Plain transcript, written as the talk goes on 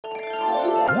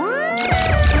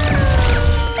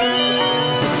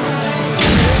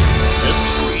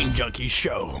Wacky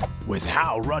Show with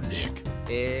Hal Rudnick.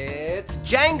 It's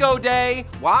Django Day.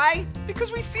 Why?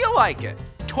 Because we feel like it.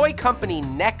 Toy company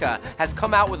NECA has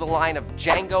come out with a line of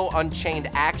Django Unchained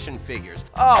action figures.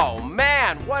 Oh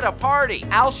man, what a party!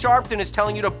 Al Sharpton is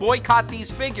telling you to boycott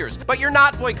these figures, but you're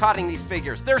not boycotting these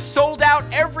figures. They're sold out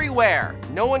everywhere.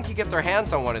 No one can get their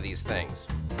hands on one of these things,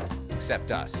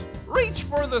 except us. Reach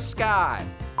for the sky.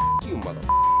 F you, mother.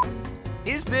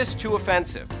 Is this too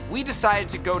offensive? We decided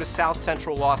to go to South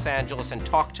Central Los Angeles and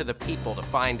talk to the people to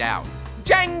find out.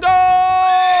 Django!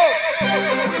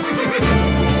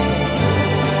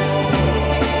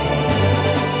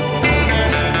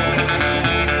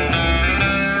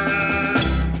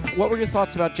 What were your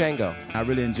thoughts about Django? I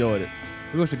really enjoyed it.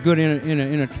 It was a good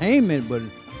entertainment, but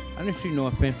I didn't see no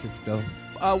offensive stuff.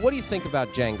 What do you think about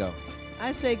Django?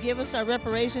 I say give us our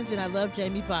reparations, and I love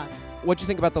Jamie Foxx. What'd you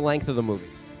think about the length of the movie?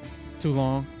 Too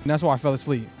long. And that's why I fell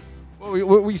asleep.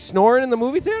 Were you snoring in the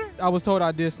movie theater? I was told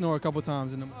I did snore a couple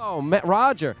times in the movie. Oh,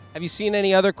 Roger. Have you seen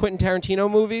any other Quentin Tarantino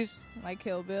movies? Like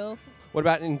Kill Bill. What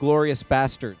about Inglourious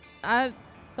Bastard? I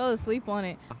fell asleep on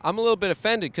it. I'm a little bit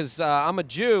offended because I'm a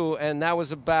Jew, and that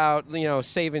was about,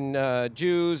 saving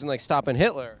Jews and, stopping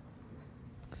Hitler.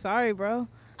 Sorry, bro.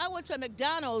 I went to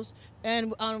McDonald's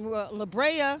and on La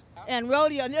Brea and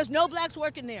Rodeo, and there's no blacks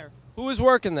working there. Who is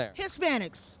working there?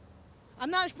 Hispanics. I'm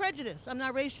not prejudiced. I'm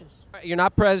not racist. You're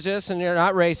not prejudiced and you're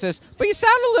not racist, but you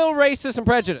sound a little racist and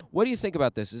prejudiced. What do you think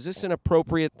about this? Is this an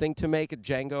appropriate thing to make a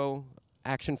Django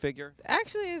action figure?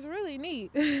 Actually, it's really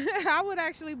neat. I would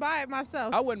actually buy it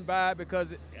myself. I wouldn't buy it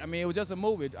because, it was just a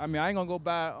movie. I ain't going to go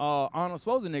buy Arnold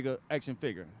Schwarzenegger action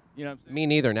figure. You know what I'm saying? Me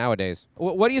neither nowadays.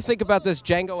 What do you think about this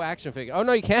Django action figure? Oh,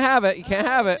 no, you can't have it. You can't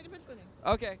have it.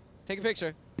 Okay, take a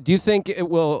picture. Do you think it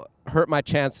will hurt my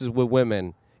chances with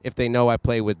women if they know I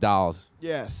play with dolls?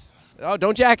 Yes. Oh,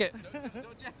 don't jack it.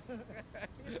 Don't jack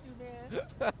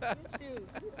it.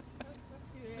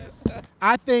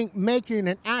 I think making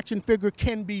an action figure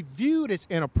can be viewed as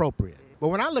inappropriate. But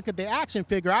when I look at the action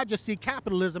figure, I just see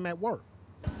capitalism at work.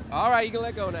 All right, you can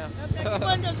let go now.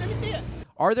 Let me see it.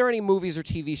 Are there any movies or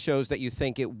TV shows that you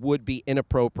think it would be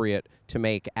inappropriate to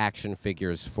make action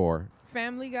figures for?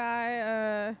 Family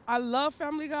Guy. I love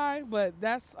Family Guy, but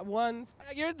that's one.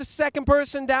 You're the second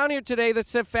person down here today that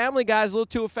said Family Guy is a little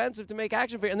too offensive to make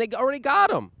action figures, and they already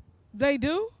got them. They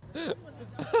do?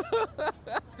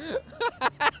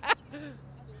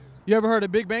 You ever heard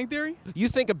of Big Bang Theory? You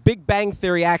think a Big Bang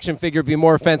Theory action figure would be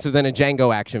more offensive than a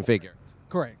Django action figure?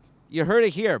 Correct. You heard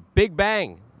it here. Big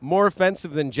Bang, more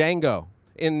offensive than Django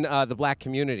in the black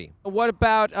community. What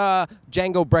about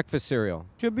Django breakfast cereal?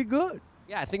 Should be good.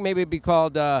 Yeah, I think maybe it'd be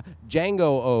called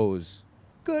Django O's.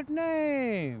 Good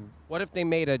name. What if they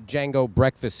made a Django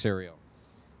breakfast cereal?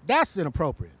 That's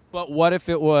inappropriate. But what if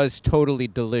it was totally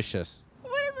delicious?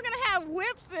 What is it gonna have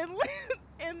whips and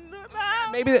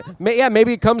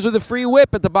Maybe it comes with a free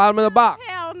whip at the bottom of the box.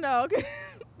 Hell no.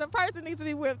 The person needs to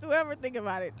be whipped. Whoever think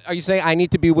about it. Are you saying I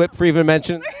need to be whipped for even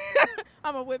mention?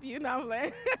 I'm gonna whip you. No, I'm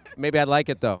playing. Maybe I'd like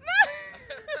it though.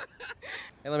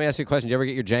 Hey, let me ask you a question. Do you ever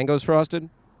get your Djangos frosted?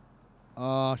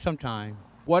 Sometime.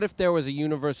 What if there was a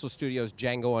Universal Studios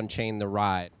Django Unchained the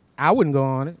ride? I wouldn't go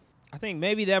on it. I think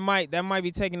maybe that might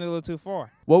be taking it a little too far.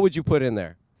 What would you put in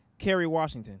there? Kerry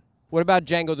Washington. What about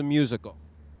Django the musical?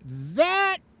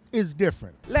 That is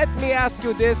different. Let me ask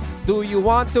you this. Do you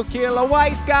want to kill a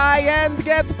white guy and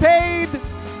get paid?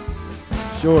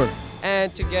 Sure.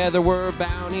 And together we're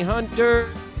bounty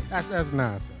hunters. That's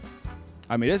nonsense.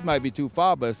 This might be too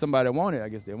far, but if somebody want it, I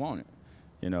guess they want it,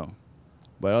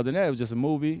 But other than that, it was just a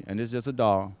movie, and it's just a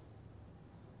doll.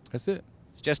 That's it.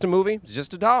 It's just a movie. It's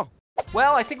just a doll.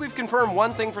 Well, I think we've confirmed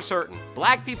one thing for certain.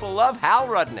 Black people love Hal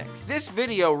Rudnick. This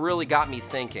video really got me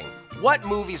thinking. What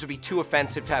movies would be too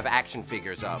offensive to have action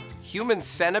figures of? Human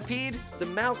Centipede? The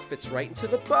mouth fits right into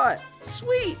the butt.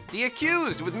 Sweet. The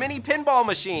Accused with mini pinball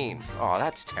machine. Oh,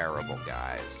 that's terrible,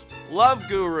 guys. Love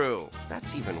Guru.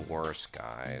 That's even worse,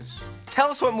 guys.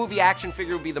 Tell us what movie action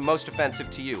figure would be the most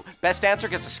offensive to you. Best answer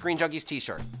gets a Screen Junkies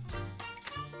t-shirt.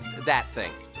 That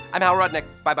thing. I'm Hal Rudnick.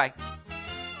 Bye-bye.